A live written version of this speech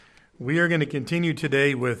We are going to continue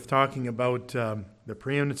today with talking about the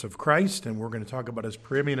preeminence of Christ, and we're going to talk about his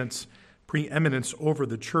preeminence over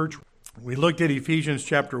the church. We looked at Ephesians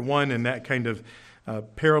chapter 1, and that kind of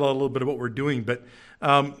parallel a little bit of what we're doing. But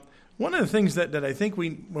one of the things that I think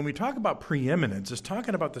when we talk about preeminence is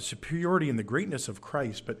talking about the superiority and the greatness of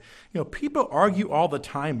Christ. But, people argue all the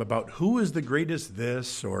time about who is the greatest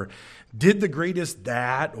this, or did the greatest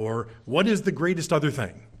that, or what is the greatest other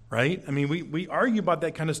thing. Right? I mean, we argue about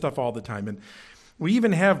that kind of stuff all the time. And we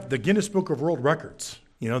even have the Guinness Book of World Records,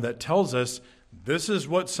 that tells us this is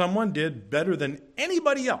what someone did better than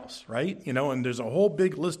anybody else, right? And there's a whole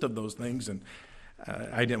big list of those things. And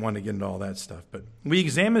I didn't want to get into all that stuff. But we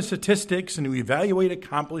examine statistics and we evaluate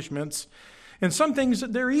accomplishments. And some things,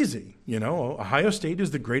 they're easy. Ohio State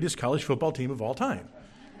is the greatest college football team of all time.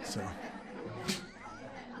 So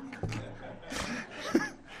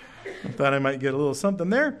I thought I might get a little something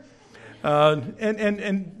there.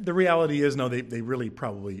 And the reality is, no, they really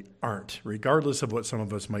probably aren't, regardless of what some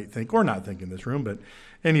of us might think or not think in this room. But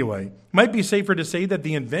anyway, might be safer to say that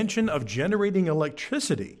the invention of generating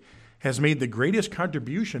electricity has made the greatest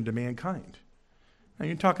contribution to mankind. Now,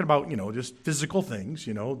 you're talking about, just physical things,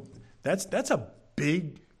 that's a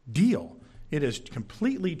big deal. It has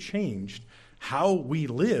completely changed how we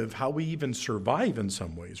live, how we even survive in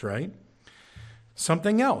some ways, right?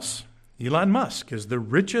 Something else. Elon Musk is the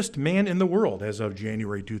richest man in the world as of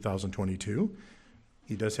January 2022.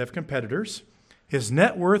 He does have competitors. His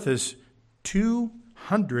net worth is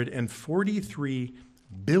 $243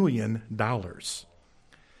 billion.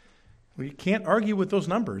 We can't argue with those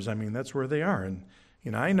numbers. I mean, that's where they are. And,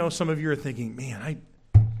 I know some of you are thinking, man,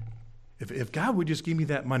 if God would just give me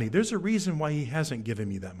that money, there's a reason why he hasn't given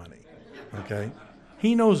me that money, okay?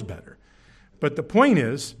 He knows better. But the point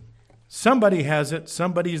is, somebody has it.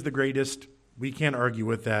 Somebody's the greatest. We can't argue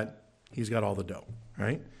with that. He's got all the dough,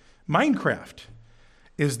 right? Minecraft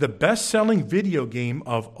is the best-selling video game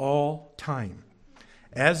of all time.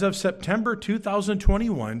 As of September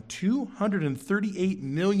 2021, 238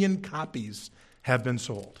 million copies have been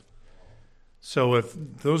sold. So if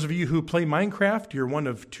those of you who play Minecraft, you're one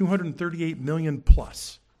of 238 million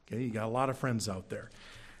plus. Okay, you got a lot of friends out there.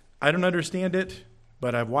 I don't understand it,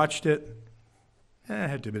 but I've watched it. I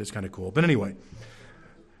have to admit it's kind of cool. But anyway,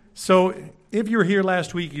 so if you were here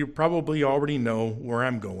last week, you probably already know where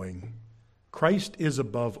I'm going. Christ is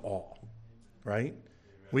above all, right?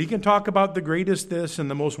 We can talk about the greatest this and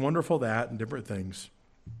the most wonderful that and different things,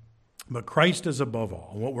 but Christ is above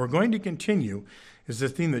all. And what we're going to continue is the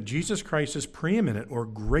theme that Jesus Christ is preeminent or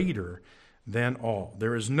greater than all.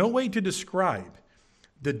 There is no way to describe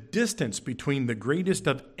the distance between the greatest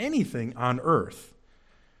of anything on earth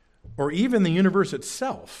or even the universe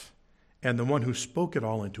itself, and the one who spoke it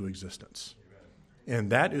all into existence.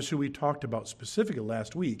 And that is who we talked about specifically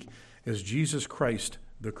last week, is Jesus Christ,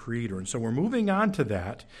 the Creator. And so we're moving on to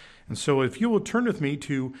that. And so if you will turn with me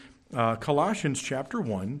to Colossians chapter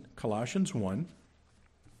 1, Colossians 1,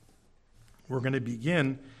 we're going to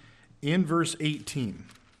begin in verse 18.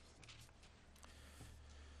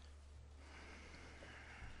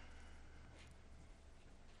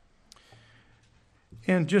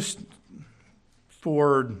 And just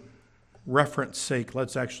for reference sake,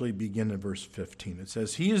 let's actually begin in verse 15. It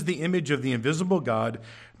says, He is the image of the invisible God,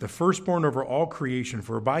 the firstborn over all creation.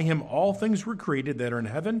 For by him all things were created that are in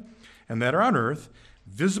heaven and that are on earth,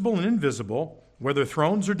 visible and invisible, whether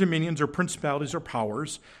thrones or dominions or principalities or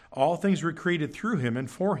powers. All things were created through him and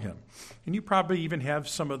for him. And you probably even have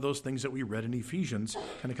some of those things that we read in Ephesians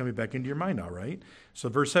kind of coming back into your mind now, right? So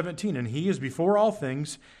verse 17, And he is before all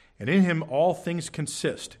things, and in him all things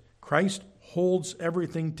consist. Christ holds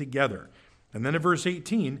everything together. And then in verse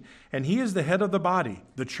 18, And he is the head of the body,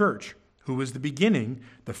 the church, who is the beginning,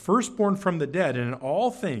 the firstborn from the dead, and in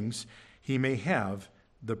all things he may have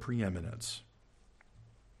the preeminence.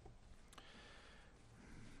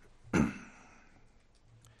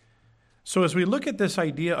 So as we look at this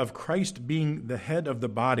idea of Christ being the head of the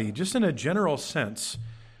body, just in a general sense,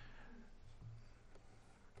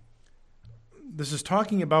 this is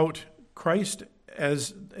talking about Christ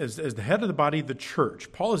as the head of the body, the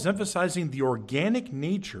church. Paul is emphasizing the organic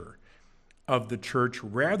nature of the church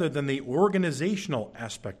rather than the organizational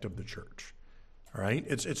aspect of the church. All right?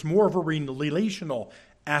 It's more of a relational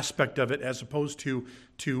aspect of it as opposed to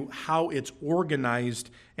how it's organized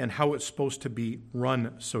and how it's supposed to be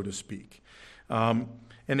run, so to speak. An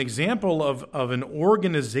example of an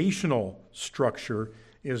organizational structure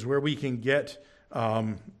is where we can get,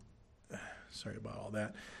 sorry about all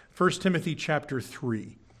that, 1 Timothy chapter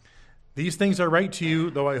 3. These things I write to you,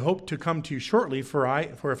 though I hope to come to you shortly, for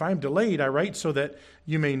if I am delayed, I write so that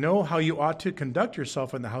you may know how you ought to conduct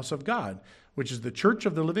yourself in the house of God, which is the church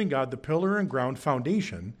of the living God, the pillar and ground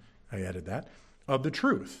foundation, I added that, of the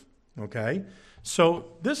truth. Okay?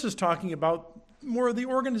 So this is talking about more of the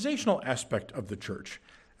organizational aspect of the church.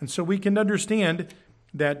 And so we can understand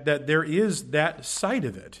that there is that side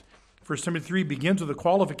of it. 1 Timothy 3 begins with the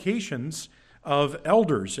qualifications of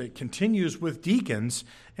elders. It continues with deacons,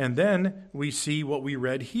 and then we see what we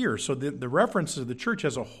read here. So the reference to the church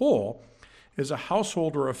as a whole is a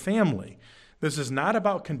household or a family. This is not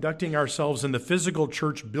about conducting ourselves in the physical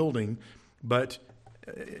church building, but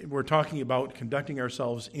we're talking about conducting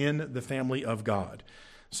ourselves in the family of God.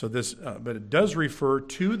 So but it does refer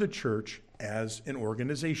to the church as an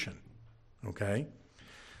organization. Okay?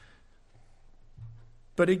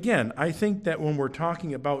 But again, I think that when we're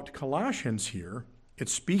talking about Colossians here,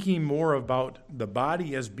 it's speaking more about the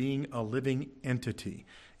body as being a living entity.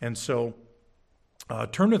 And so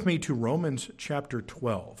turn with me to Romans chapter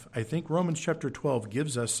 12. I think Romans chapter 12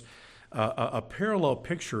 gives us a parallel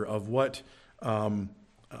picture of what Paul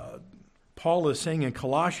is saying in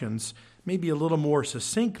Colossians, maybe a little more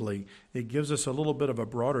succinctly. It gives us a little bit of a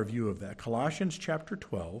broader view of that. Colossians chapter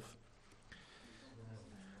 12.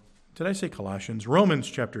 Did I say Colossians? Romans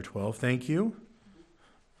chapter 12, thank you.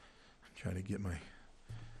 I'm trying to get my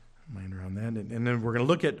mind around that. And then we're going to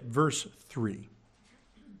look at verse 3.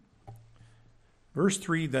 Verse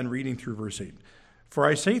 3, then reading through verse 8. For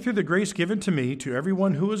I say through the grace given to me, to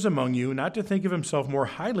everyone who is among you, not to think of himself more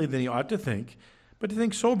highly than he ought to think, but to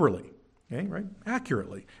think soberly, okay, right?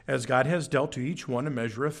 Accurately, as God has dealt to each one a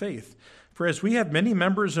measure of faith. For as we have many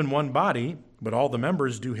members in one body, but all the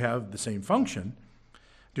members do not have the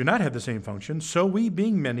same function, so we,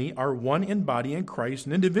 being many, are one in body in Christ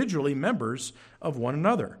and individually members of one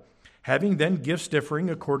another. Having then gifts differing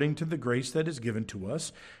according to the grace that is given to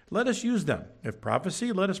us, let us use them. If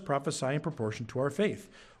prophecy, let us prophesy in proportion to our faith.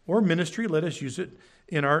 Or ministry, let us use it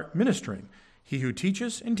in our ministering. He who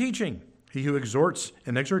teaches, in teaching. He who exhorts,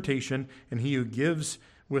 in exhortation. And he who gives,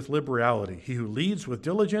 with liberality. He who leads, with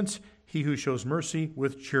diligence. He who shows mercy,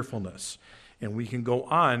 with cheerfulness. And we can go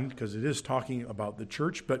on, because it is talking about the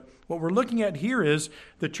church, but what we're looking at here is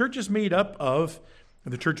the church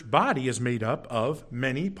body is made up of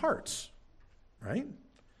many parts, right?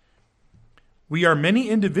 We are many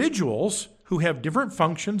individuals who have different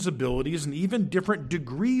functions, abilities, and even different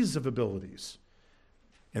degrees of abilities.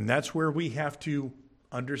 And that's where we have to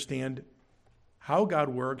understand how God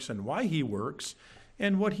works and why he works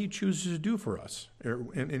and what he chooses to do for us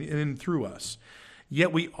and through us.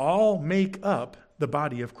 Yet we all make up the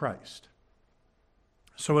body of Christ.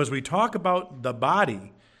 So as we talk about the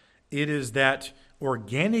body, it is that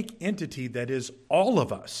organic entity that is all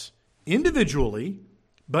of us, individually,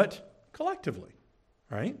 but collectively,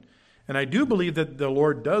 right? And I do believe that the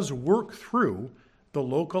Lord does work through the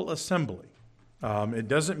local assembly. It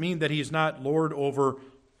doesn't mean that he's not Lord over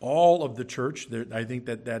all of the church. I think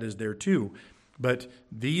that is there too. But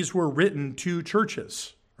these were written to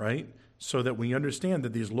churches, right? So that we understand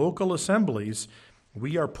that these local assemblies,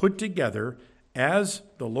 we are put together as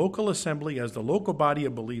the local assembly, as the local body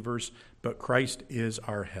of believers, but Christ is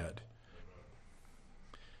our head.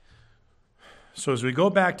 So as we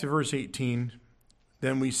go back to verse 18,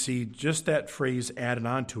 then we see just that phrase added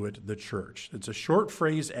onto it, the church. It's a short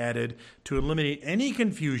phrase added to eliminate any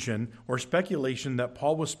confusion or speculation that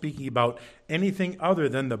Paul was speaking about anything other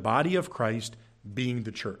than the body of Christ being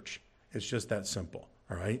the church. It's just that simple,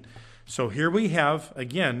 all right? So here we have,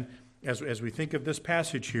 again, as we think of this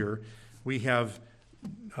passage here, we have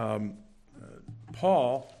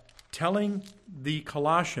Paul telling the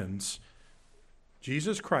Colossians,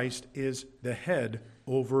 Jesus Christ is the head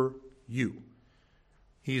over you.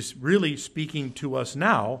 He's really speaking to us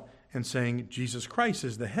now and saying Jesus Christ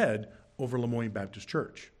is the head over Lemoyne Baptist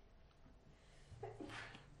Church.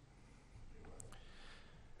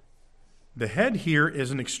 The head here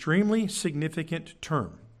is an extremely significant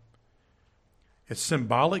term. It's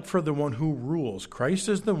symbolic for the one who rules. Christ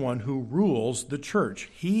is the one who rules the church.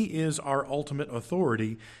 He is our ultimate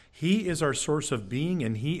authority. He is our source of being,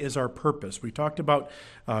 and he is our purpose. We talked about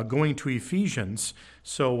going to Ephesians.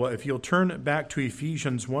 So if you'll turn back to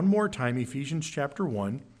Ephesians one more time, Ephesians chapter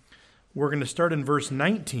 1, we're going to start in verse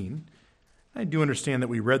 19. I do understand that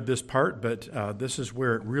we read this part, but this is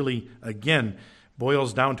where it really, again,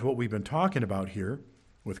 boils down to what we've been talking about here,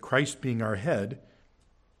 with Christ being our head.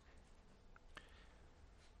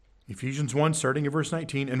 Ephesians 1, starting at verse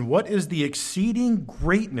 19, and what is the exceeding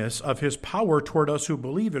greatness of his power toward us who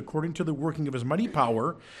believe, according to the working of his mighty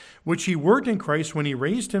power, which he worked in Christ when he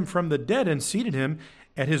raised him from the dead and seated him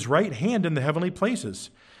at his right hand in the heavenly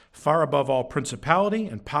places, far above all principality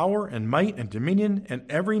and power and might and dominion and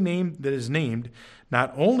every name that is named,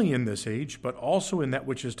 not only in this age, but also in that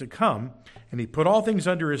which is to come. And he put all things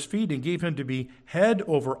under his feet and gave him to be head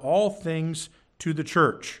over all things to the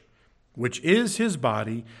church, which is his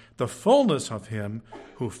body, the fullness of him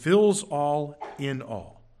who fills all in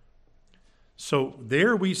all. So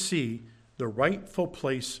there we see the rightful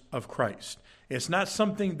place of Christ. It's not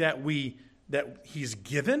something that he's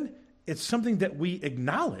given. It's something that we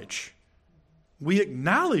acknowledge. We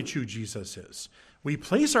acknowledge who Jesus is. We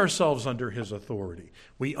place ourselves under his authority.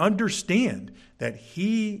 We understand that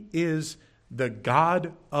he is the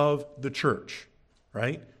God of the church,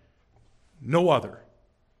 right? No other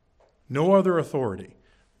authority.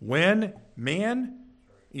 When man,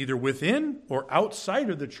 either within or outside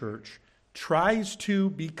of the church, tries to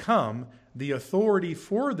become the authority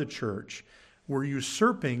for the church, we're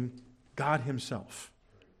usurping God himself.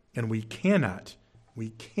 And we cannot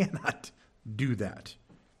do that.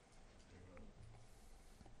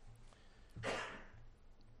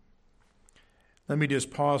 Let me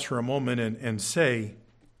just pause for a moment and say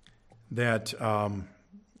that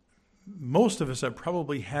most of us have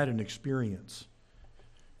probably had an experience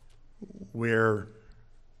where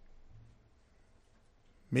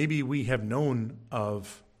maybe we have known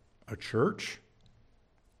of a church,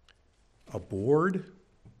 a board,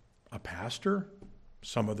 a pastor,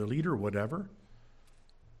 some other leader, whatever,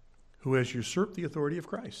 who has usurped the authority of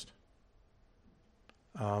Christ.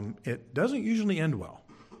 It doesn't usually end well.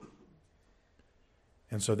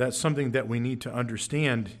 And so that's something that we need to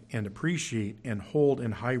understand and appreciate and hold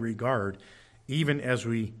in high regard, even as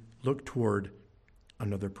we look toward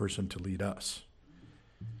another person to lead us.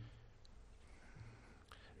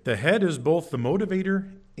 The head is both the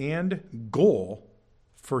motivator and goal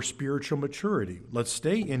for spiritual maturity. Let's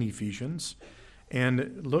stay in Ephesians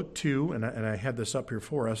and look to, and I had this up here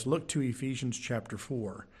for us, look to Ephesians chapter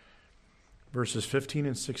 4, verses 15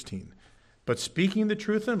 and 16. But speaking the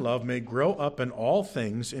truth in love may grow up in all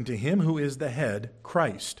things into him who is the head,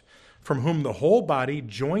 Christ, from whom the whole body,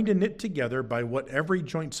 joined and knit together by what every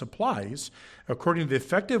joint supplies, according to the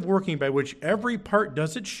effective working by which every part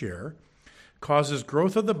does its share, causes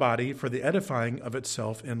growth of the body for the edifying of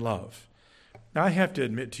itself in love. Now, I have to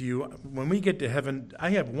admit to you, when we get to heaven, I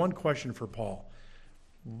have one question for Paul.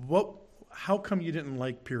 How come you didn't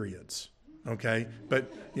like periods? Okay,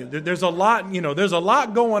 but there's a lot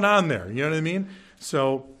going on there. You know what I mean?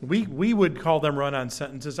 So we would call them run-on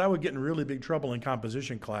sentences. I would get in really big trouble in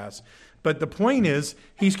composition class. But the point is,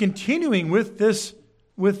 he's continuing with this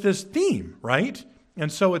theme, right?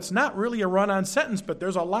 And so it's not really a run-on sentence, but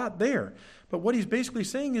there's a lot there. But what he's basically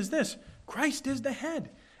saying is this: Christ is the head,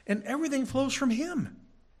 and everything flows from him.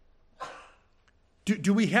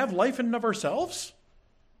 Do we have life in and of ourselves?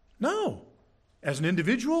 No. As an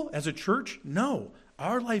individual, as a church, no.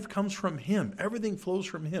 Our life comes from him. Everything flows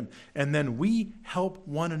from him. And then we help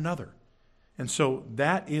one another. And so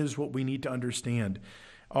that is what we need to understand.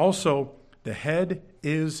 Also, the head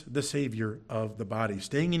is the Savior of the body.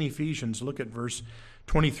 Staying in Ephesians, look at verse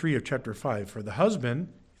 23 of chapter 5. For the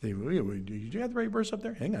husband, did you have the right verse up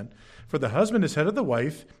there? Hang on. For the husband is head of the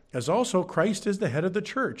wife, as also Christ is the head of the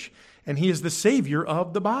church, and he is the Savior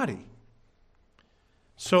of the body.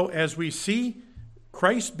 So as we see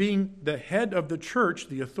Christ being the head of the church,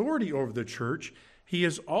 the authority over the church, he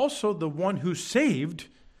is also the one who saved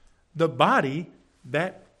the body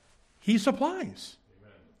that he supplies.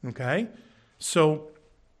 Amen. Okay? So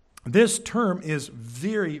this term is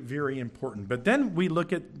very, very important. But then we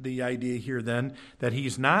look at the idea here then that he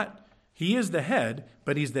is the head,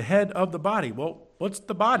 but he's the head of the body. Well, what's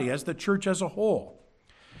the body? As the church as a whole.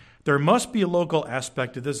 There must be a local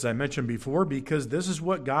aspect to this, as I mentioned before, because this is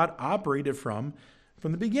what God operated from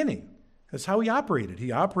the beginning. That's how he operated.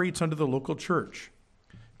 He operates under the local church.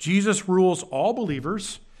 Jesus rules all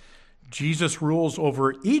believers. Jesus rules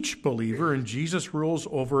over each believer, and Jesus rules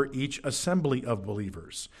over each assembly of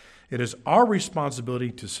believers. It is our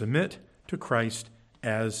responsibility to submit to Christ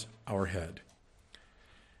as our head.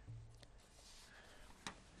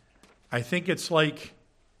 I think it's like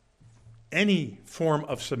any form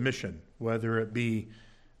of submission, whether it be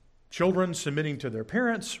children submitting to their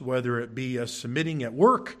parents, whether it be submitting at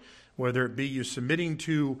work, whether it be you submitting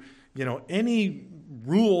to, any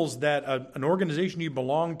rules that an organization you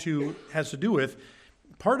belong to has to do with.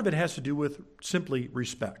 Part of it has to do with simply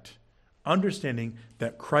respect, understanding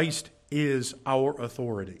that Christ is our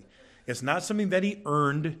authority. It's not something that he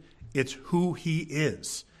earned. It's who he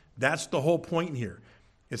is. That's the whole point here.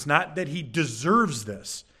 It's not that he deserves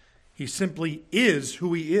this. He simply is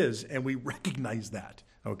who he is, and we recognize that,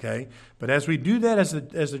 okay? But as we do that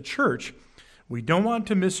as a church, we don't want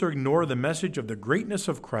to miss or ignore the message of the greatness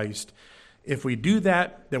of Christ. If we do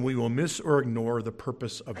that, then we will miss or ignore the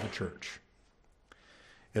purpose of the church.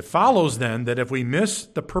 It follows then that if we miss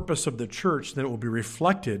the purpose of the church, then it will be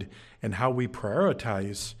reflected in how we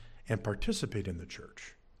prioritize and participate in the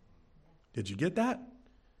church. Did you get that?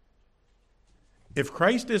 If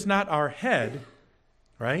Christ is not our head,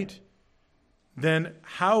 right, then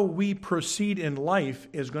how we proceed in life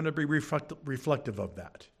is going to be reflective of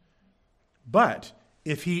that. But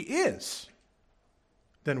if he is,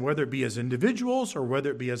 then whether it be as individuals or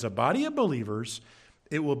whether it be as a body of believers,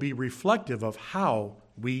 it will be reflective of how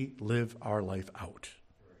we live our life out.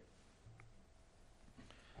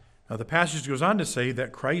 Now, the passage goes on to say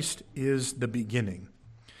that Christ is the beginning.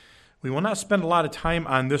 We will not spend a lot of time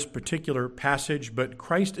on this particular passage, but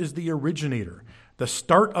Christ is the originator, the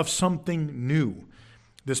start of something new.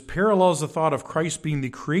 This parallels the thought of Christ being the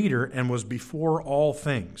creator and was before all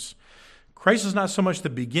things. Christ is not so much the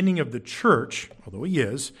beginning of the church, although he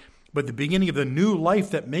is, but the beginning of the new life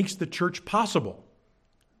that makes the church possible.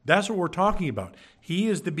 That's what we're talking about. He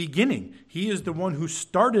is the beginning. He is the one who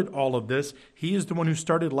started all of this. He is the one who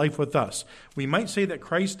started life with us. We might say that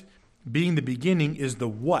Christ being the beginning is the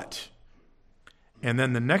what. And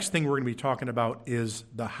then the next thing we're going to be talking about is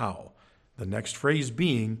the how. The next phrase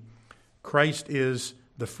being, Christ is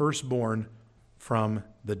the firstborn from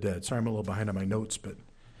the dead. Sorry, I'm a little behind on my notes, but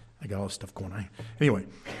I got all this stuff going on. Anyway,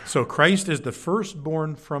 so Christ is the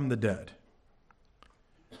firstborn from the dead.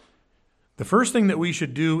 The first thing that we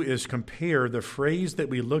should do is compare the phrase that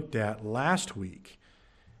we looked at last week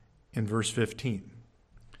in verse 15.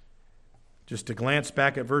 Just to glance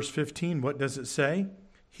back at verse 15, what does it say?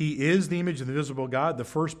 He is the image of the invisible God, the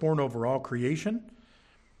firstborn over all creation.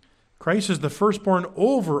 Christ is the firstborn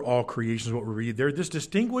over all creation is what we read there. This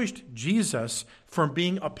distinguished Jesus from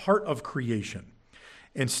being a part of creation.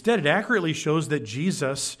 Instead, it accurately shows that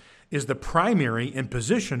Jesus is the primary in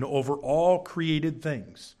position over all created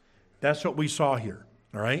things. That's what we saw here,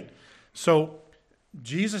 all right? So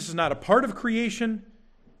Jesus is not a part of creation.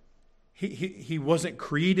 He wasn't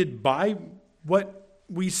created by what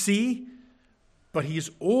we see, but he's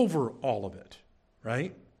over all of it,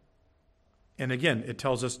 right? And again, it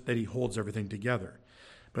tells us that he holds everything together.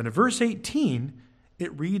 But in verse 18,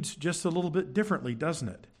 it reads just a little bit differently, doesn't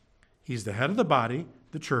it? He's the head of the body,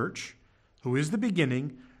 the church, who is the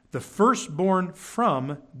beginning, the firstborn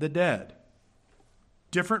from the dead.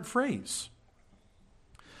 Different phrase.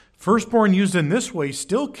 Firstborn used in this way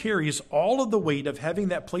still carries all of the weight of having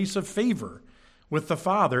that place of favor with the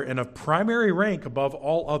Father and of primary rank above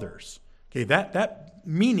all others. Okay, that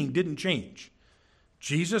meaning didn't change.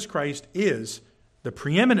 Jesus Christ is the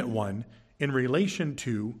preeminent one in relation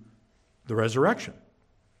to the resurrection,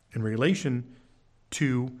 in relation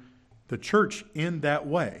to the church in that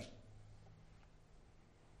way.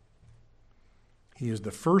 He is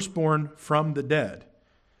the firstborn from the dead.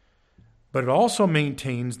 But it also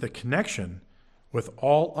maintains the connection with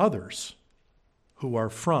all others who are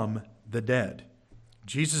from the dead.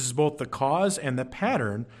 Jesus is both the cause and the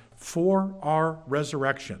pattern for our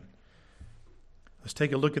resurrection. Let's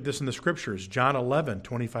take a look at this in the scriptures. John 11,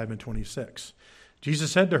 25 and 26.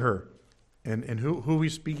 Jesus said to her, and who are we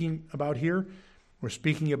speaking about here? We're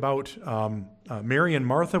speaking about Mary and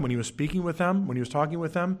Martha when he was speaking with them, when he was talking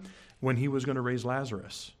with them, when he was going to raise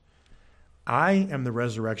Lazarus. I am the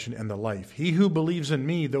resurrection and the life. He who believes in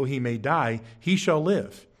me, though he may die, he shall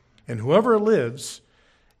live. And whoever lives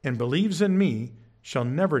and believes in me shall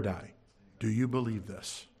never die. Do you believe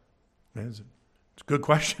this? It's a good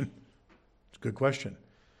question. It's a good question.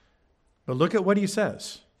 But look at what he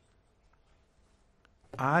says.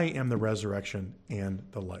 I am the resurrection and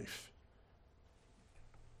the life.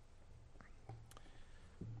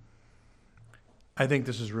 I think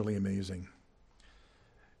this is really amazing.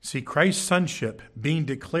 See, Christ's sonship, being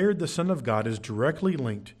declared the Son of God, is directly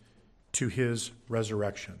linked to his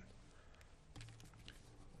resurrection.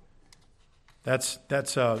 That's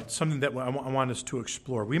something that I want us to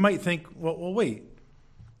explore. We might think, well, wait.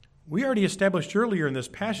 We already established earlier in this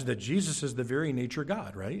passage that Jesus is the very nature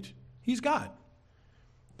God, right? He's God.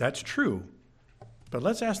 That's true. But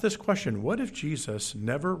let's ask this question. What if Jesus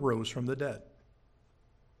never rose from the dead?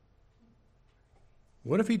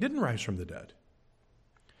 What if he didn't rise from the dead?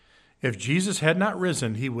 If Jesus had not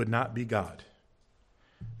risen, he would not be God.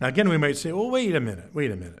 Now, again, we might say, well, wait a minute.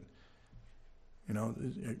 You know,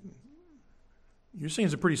 you're saying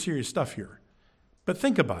some pretty serious stuff here. But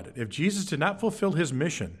think about it. If Jesus did not fulfill his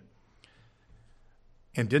mission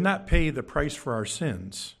and did not pay the price for our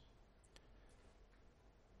sins,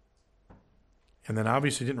 and then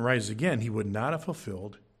obviously didn't rise again, he would not have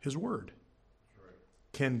fulfilled his word.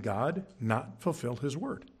 Can God not fulfill his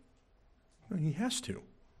word? Well, he has to.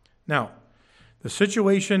 Now, the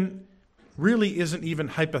situation really isn't even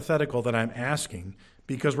hypothetical that I'm asking,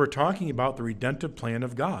 because we're talking about the redemptive plan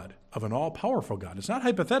of God, of an all-powerful God. It's not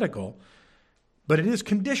hypothetical, but it is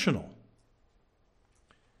conditional.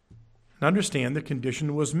 And understand the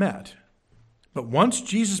condition was met. But once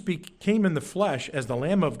Jesus became in the flesh as the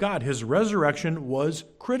Lamb of God, his resurrection was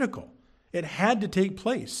critical. It had to take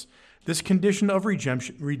place. This condition of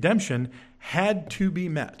redemption had to be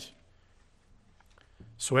met.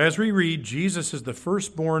 So as we read, Jesus is the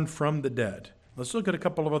firstborn from the dead. Let's look at a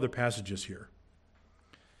couple of other passages here.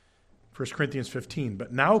 1 Corinthians 15.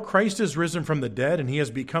 But now Christ is risen from the dead, and he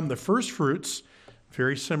has become the firstfruits,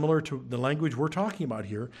 very similar to the language we're talking about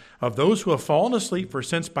here, of those who have fallen asleep. For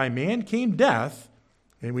since by man came death,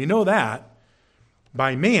 and we know that,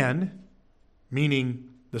 by man, meaning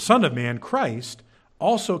the Son of Man, Christ,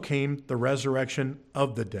 also came the resurrection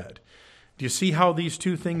of the dead. Do you see how these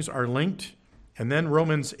two things are linked? And then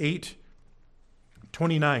Romans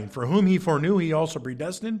 8:29. For whom he foreknew, he also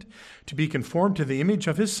predestined to be conformed to the image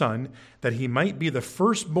of his Son, that he might be the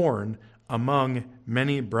firstborn among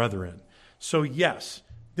many brethren. So yes,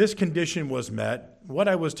 this condition was met. What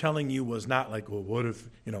I was telling you was not like, well, what if,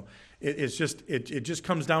 it just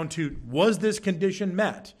comes down to, was this condition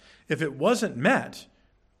met? If it wasn't met,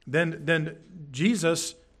 then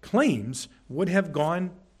Jesus' claims would have gone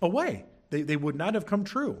away. They would not have come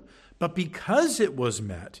true. But because it was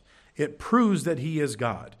met, it proves that he is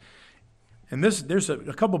God. And there's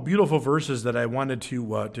a couple beautiful verses that I wanted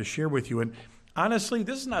to share with you. And honestly,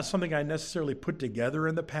 this is not something I necessarily put together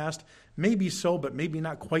in the past. Maybe so, but maybe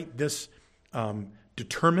not quite this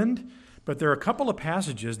determined. But there are a couple of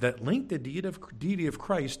passages that link the deity of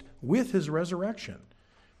Christ with his resurrection.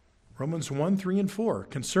 Romans 1, 3, and 4.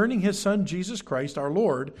 Concerning his Son, Jesus Christ, our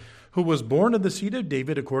Lord, who was born of the seed of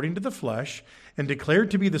David according to the flesh, and declared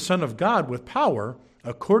to be the Son of God with power,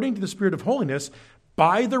 according to the Spirit of holiness,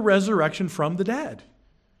 by the resurrection from the dead.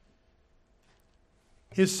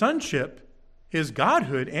 His sonship, his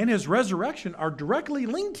godhood, and his resurrection are directly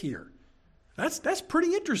linked here. That's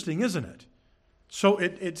pretty interesting, isn't it? So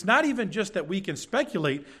it's not even just that we can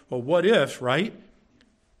speculate, well, what if, right?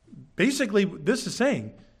 Basically, this is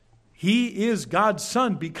saying, he is God's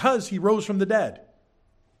Son because he rose from the dead.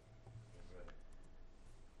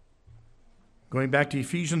 Going back to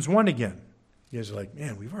Ephesians 1 again. You guys are like,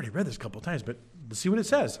 man, we've already read this a couple of times, but let's see what it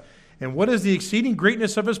says. And what is the exceeding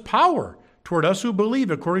greatness of his power toward us who believe,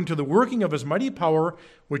 according to the working of his mighty power,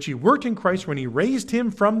 which he worked in Christ when he raised him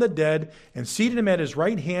from the dead and seated him at his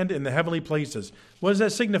right hand in the heavenly places. What does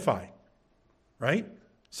that signify? Right?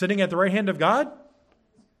 Sitting at the right hand of God?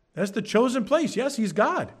 That's the chosen place. Yes, he's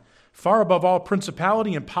God. Far above all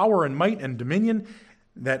principality and power and might and dominion,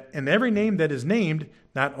 that in every name that is named,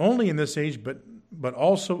 not only in this age, but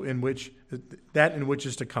also in which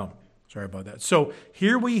is to come. Sorry about that. So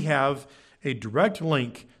here we have a direct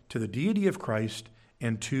link to the deity of Christ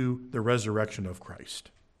and to the resurrection of Christ.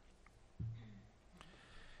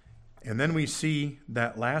 And then we see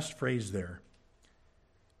that last phrase there,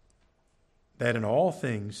 that in all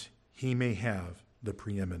things he may have the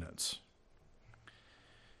preeminence.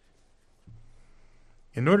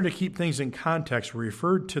 In order to keep things in context, we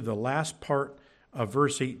referred to the last part of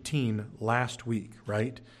verse 18 last week,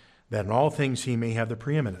 right? That in all things he may have the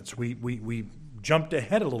preeminence. We jumped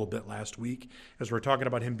ahead a little bit last week as we're talking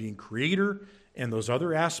about him being creator and those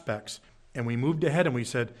other aspects, and we moved ahead and we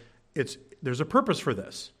said, there's a purpose for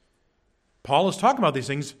this. Paul is talking about these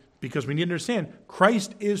things because we need to understand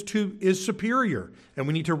Christ is superior, and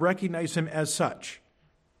we need to recognize him as such.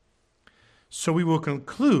 So we will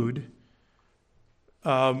conclude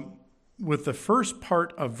with the first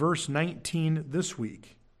part of verse 19 this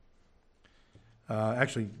week.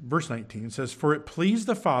 Verse 19 says, for it pleased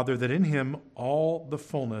the Father that in him all the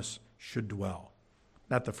fullness should dwell.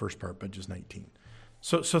 Not the first part, but just 19.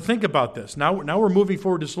 So think about this. Now we're moving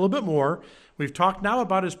forward just a little bit more. We've talked now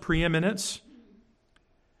about his preeminence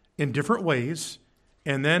in different ways.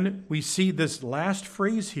 And then we see this last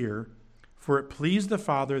phrase here, for it pleased the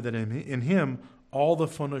Father that in him all the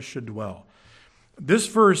fullness should dwell. This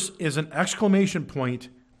verse is an exclamation point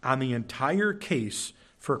on the entire case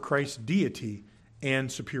for Christ's deity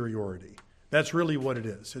and superiority. That's really what it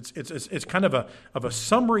is. It's kind of a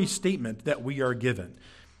summary statement that we are given.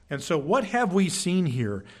 And so what have we seen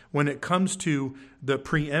here when it comes to the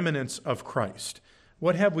preeminence of Christ?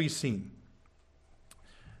 What have we seen?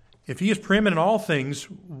 If he is preeminent in all things,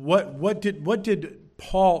 what did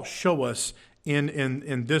Paul show us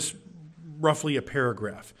in this roughly a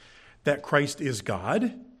paragraph? That Christ is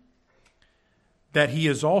God, that he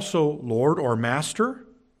is also Lord or Master,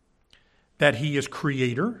 that he is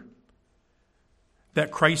Creator,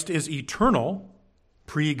 that Christ is eternal,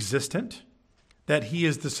 pre-existent, that he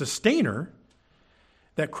is the sustainer,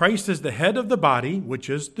 that Christ is the head of the body, which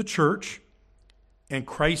is the church, and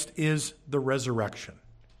Christ is the resurrection.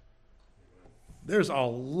 There's a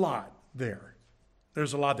lot there.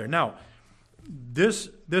 There's a lot there. Now, this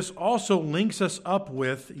also links us up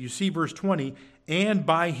with, you see verse 20, and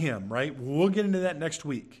by him, right? We'll get into that next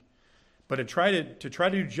week. But to try to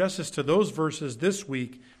do justice to those verses this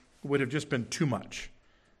week would have just been too much.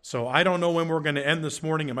 So I don't know when we're going to end this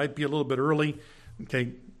morning. It might be a little bit early.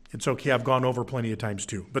 Okay, it's okay. I've gone over plenty of times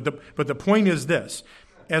too. But the point is this.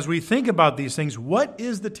 As we think about these things, what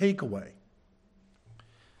is the takeaway?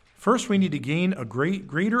 First, we need to gain a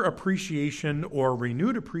greater appreciation or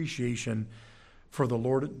renewed appreciation for the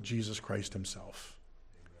Lord Jesus Christ himself.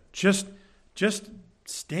 Just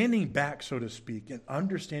standing back, so to speak, and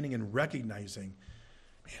understanding and recognizing,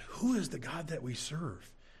 man, who is the God that we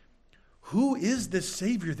serve? Who is this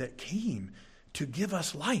Savior that came to give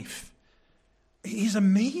us life? He's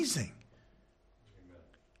amazing.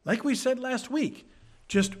 Like we said last week,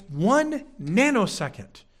 just 1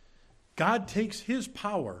 nanosecond, God takes his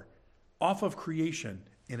power off of creation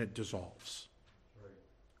and it dissolves.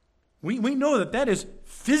 We know that is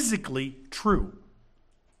physically true,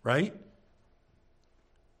 right?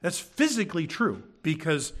 That's physically true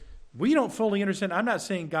because we don't fully understand. I'm not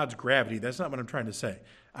saying God's gravity. That's not what I'm trying to say.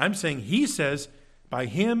 I'm saying he says, by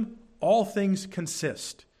him, all things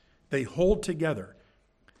consist. They hold together.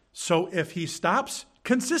 So if he stops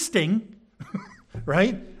consisting,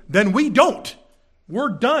 right, then we don't. We're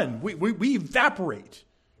done. We evaporate,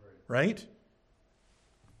 right?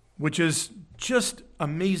 Which is just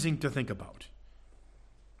amazing to think about.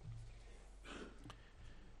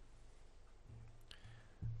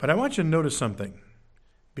 But I want you to notice something,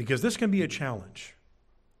 because this can be a challenge.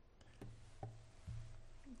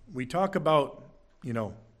 We talk about,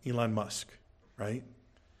 Elon Musk, right?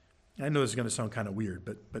 I know this is going to sound kind of weird,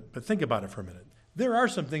 but think about it for a minute. There are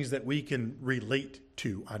some things that we can relate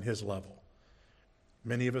to on his level.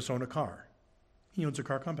 Many of us own a car. He owns a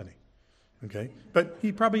car company, okay? But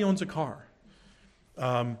he probably owns a car.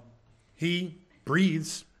 He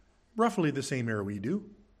breathes roughly the same air we do.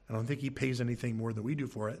 I don't think he pays anything more than we do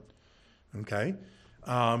for it, okay?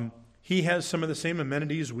 He has some of the same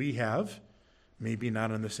amenities we have, maybe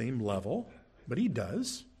not on the same level, but he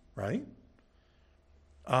does, right?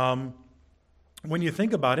 When you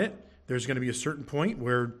think about it, there's going to be a certain point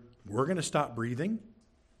where we're going to stop breathing.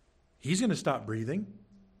 He's going to stop breathing.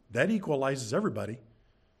 That equalizes everybody,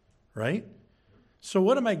 right? So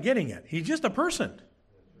what am I getting at? He's just a person.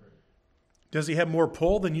 Does he have more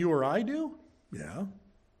pull than you or I do? Yeah.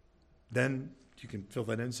 Then you can fill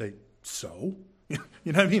that in and say, so?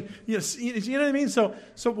 You know what I mean? Yes, you know what I mean? So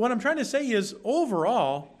what I'm trying to say is,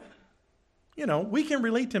 overall, we can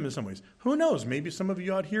relate to him in some ways. Who knows? Maybe some of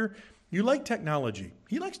you out here, you like technology.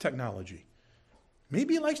 He likes technology.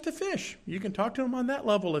 Maybe he likes to fish. You can talk to him on that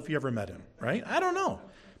level if you ever met him, right? I don't know.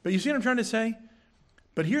 But you see what I'm trying to say?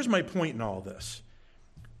 But here's my point in all this.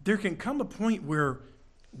 There can come a point where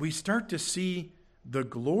we start to see the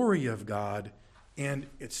glory of God, and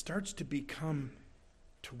it starts to become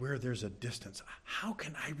to where there's a distance. How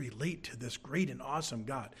can I relate to this great and awesome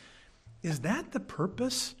God? Is that the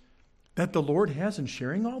purpose that the Lord has in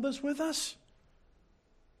sharing all this with us?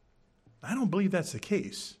 I don't believe that's the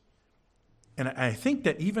case. And I think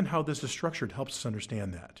that even how this is structured helps us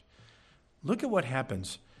understand that. Look at what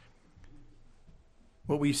happens.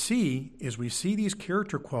 What we see is these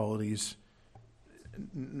character qualities,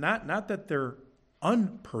 not that they're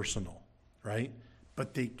unpersonal, right?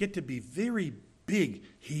 But they get to be very big.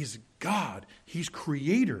 He's God. He's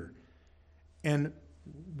creator. And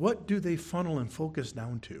what do they funnel and focus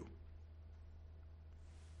down to?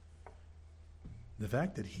 The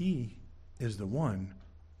fact that he is the one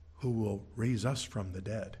who will raise us from the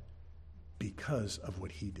dead because of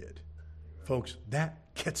what he did. Folks,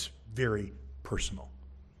 that gets very personal.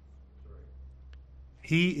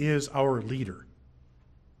 He is our leader.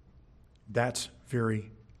 That's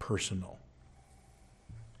very personal.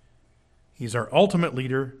 He's our ultimate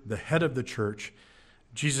leader, the head of the church.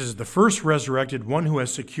 Jesus is the first resurrected, one who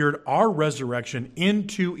has secured our resurrection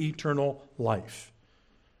into eternal life.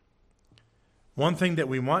 One thing that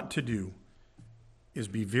we want to do is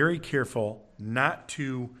be very careful not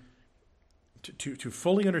to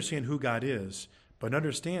fully understand who God is, but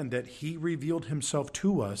understand that he revealed himself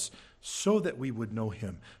to us so that we would know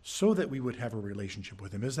him, so that we would have a relationship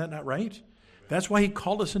with him. Is that not right? That's why he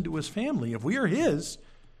called us into his family. If we are his,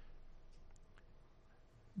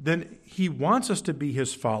 then he wants us to be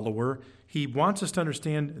his follower. He wants us to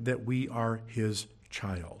understand that we are his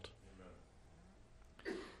child.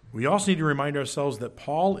 We also need to remind ourselves that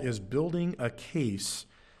Paul is building a case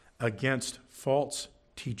against false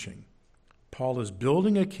teaching. Paul is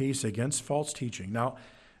building a case against false teaching. Now,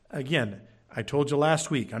 again, I told you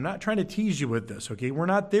last week, I'm not trying to tease you with this, okay? We're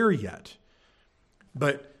not there yet.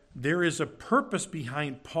 But there is a purpose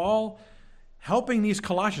behind Paul helping these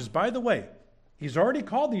Colossians. By the way, he's already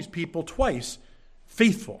called these people twice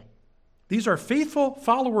faithful. These are faithful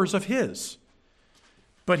followers of his.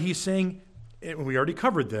 But he's saying, and we already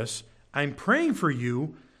covered this, I'm praying for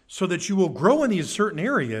you so that you will grow in these certain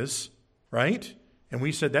areas, right? And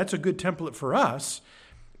we said that's a good template for us.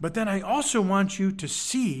 But then I also want you to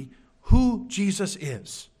see who Jesus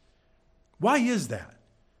is. Why is that?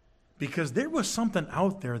 Because there was something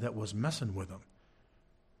out there that was messing with them.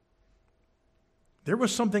 There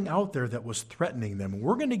was something out there that was threatening them.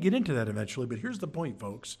 We're going to get into that eventually, but here's the point,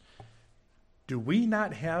 folks. Do we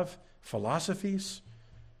not have philosophies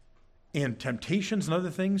and temptations and other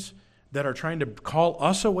things that are trying to call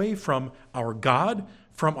us away from our God,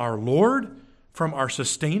 from our Lord, from our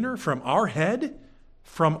sustainer, from our head,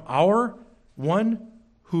 from our one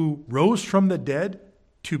who rose from the dead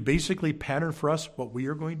to basically pattern for us what we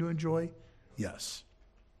are going to enjoy? Yes.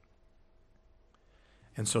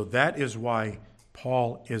 And so that is why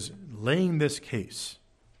Paul is laying this case.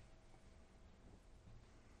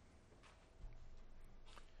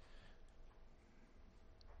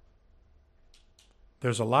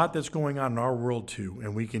 There's a lot that's going on in our world too,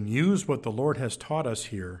 and we can use what the Lord has taught us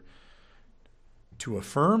here to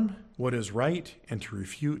affirm what is right and to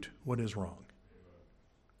refute what is wrong.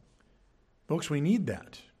 Folks, we need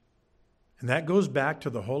that. And that goes back to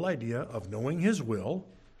the whole idea of knowing his will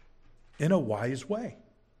in a wise way,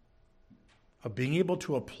 of being able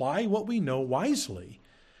to apply what we know wisely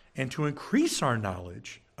and to increase our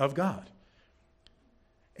knowledge of God.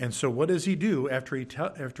 And so what does he do after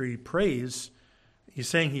he prays? He's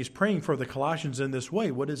saying he's praying for the Colossians in this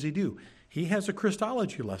way. What does he do? He has a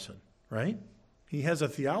Christology lesson, right? He has a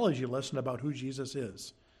theology lesson about who Jesus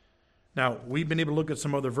is. Now, we've been able to look at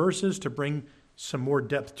some other verses to bring some more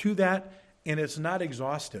depth to that, and it's not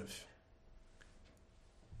exhaustive.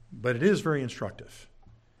 But it is very instructive.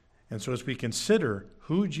 And so as we consider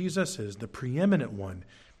who Jesus is, the preeminent one,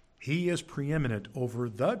 he is preeminent over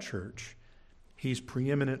the church. He's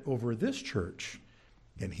preeminent over this church.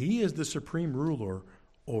 And he is the supreme ruler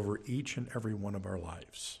over each and every one of our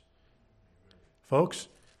lives. Folks,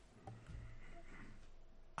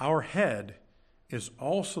 our head is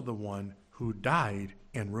also the one who died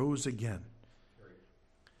and rose again.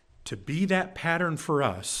 To be that pattern for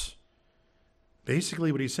us,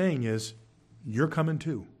 basically what he's saying is, you're coming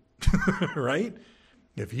too, right?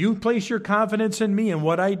 If you place your confidence in me and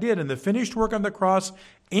what I did and the finished work on the cross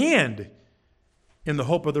and in the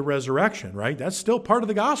hope of the resurrection, right? That's still part of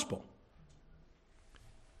the gospel.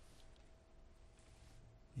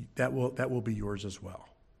 That will be yours as well.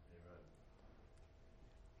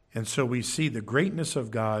 And so we see the greatness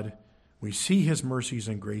of God. We see his mercies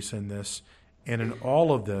and grace in this. And in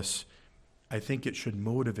all of this, I think it should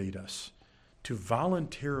motivate us to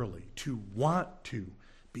voluntarily, to want to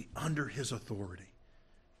be under his authority,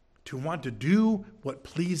 to want to do what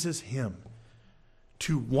pleases him,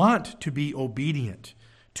 to want to be obedient,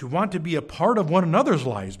 to want to be a part of one another's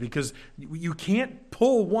lives, because you can't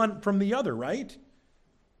pull one from the other, right?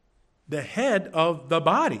 The head of the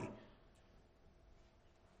body,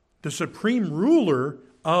 the supreme ruler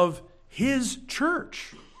of his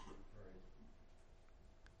church.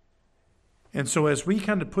 And so as we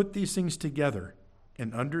kind of put these things together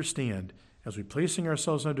and understand, as we're placing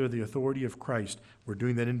ourselves under the authority of Christ, we're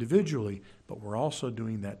doing that individually, but we're also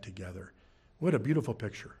doing that together. What a beautiful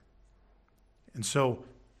picture. And so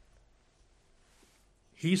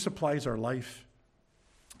he supplies our life.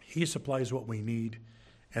 He supplies what we need.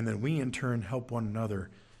 And then we in turn help one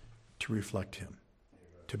another to reflect him,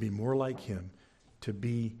 to be more like him, to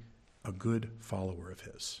be a good follower of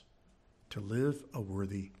his, to live a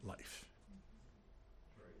worthy life.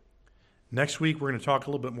 Next week, we're going to talk a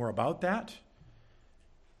little bit more about that,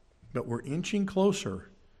 but we're inching closer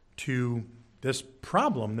to this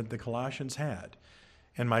problem that the Colossians had.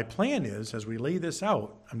 And my plan is, as we lay this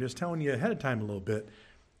out, I'm just telling you ahead of time a little bit,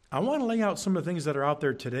 I want to lay out some of the things that are out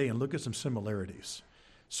there today and look at some similarities.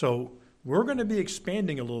 So we're going to be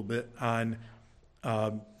expanding a little bit on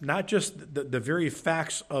not just the very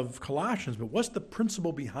facts of Colossians, but what's the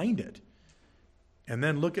principle behind it? And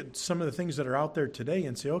then look at some of the things that are out there today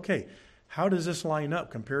and say, okay, how does this line up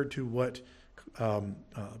compared to what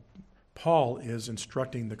Paul is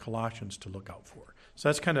instructing the Colossians to look out for? So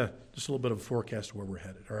that's kind of just a little bit of a forecast of where we're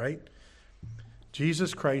headed, all right?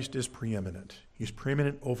 Jesus Christ is preeminent. He's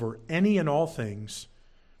preeminent over any and all things,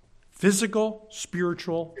 physical,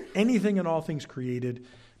 spiritual, anything and all things created,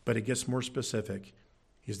 but it gets more specific.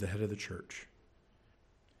 He's the head of the church.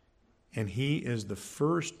 And he is the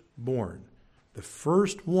firstborn, the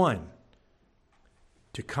first one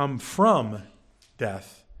to come from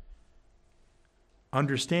death,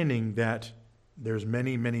 understanding that there's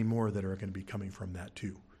many, many more that are going to be coming from that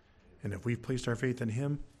too. And if we've placed our faith in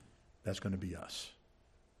him, that's going to be us.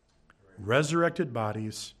 Resurrected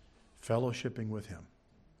bodies, fellowshipping with him.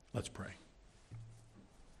 Let's pray.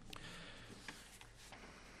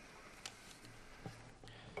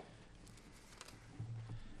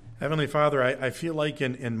 Heavenly Father, I feel like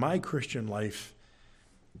in my Christian life,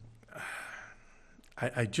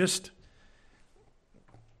 it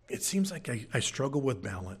seems like I struggle with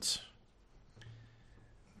balance.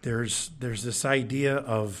 There's this idea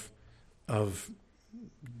of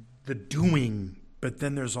the doing, but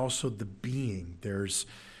then there's also the being. There's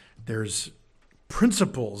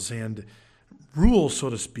principles and rules,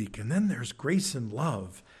 so to speak, and then there's grace and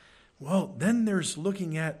love. Well, then there's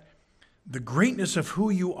looking at the greatness of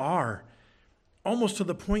who you are, almost to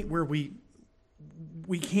the point where we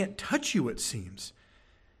can't touch you, it seems.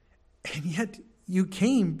 And yet you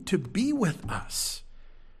came to be with us.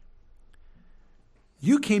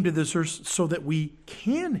 You came to this earth so that we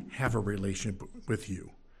can have a relationship with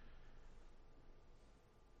you.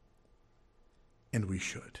 And we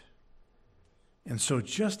should. And so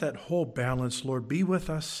just that whole balance, Lord, be with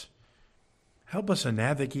us. Help us to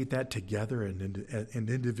navigate that together and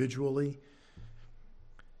individually,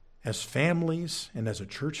 as families and as a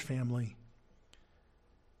church family.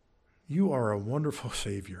 You are a wonderful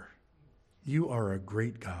Savior. You are a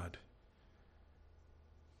great God.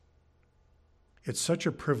 It's such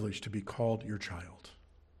a privilege to be called your child.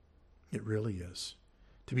 It really is.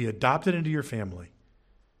 To be adopted into your family.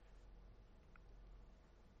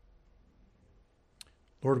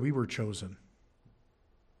 Lord, we were chosen.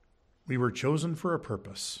 We were chosen for a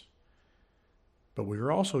purpose, but we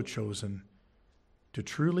were also chosen to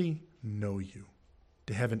truly know you,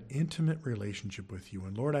 to have an intimate relationship with you.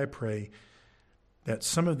 And Lord, I pray that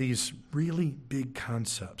some of these really big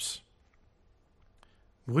concepts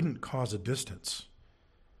wouldn't cause a distance,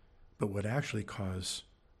 but would actually cause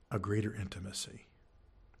a greater intimacy,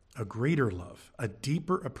 a greater love, a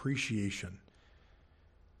deeper appreciation,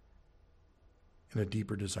 and a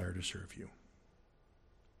deeper desire to serve you.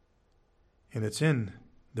 And it's in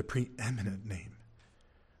the preeminent name,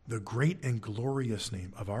 the great and glorious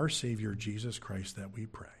name of our Savior, Jesus Christ, that we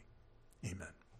pray. Amen.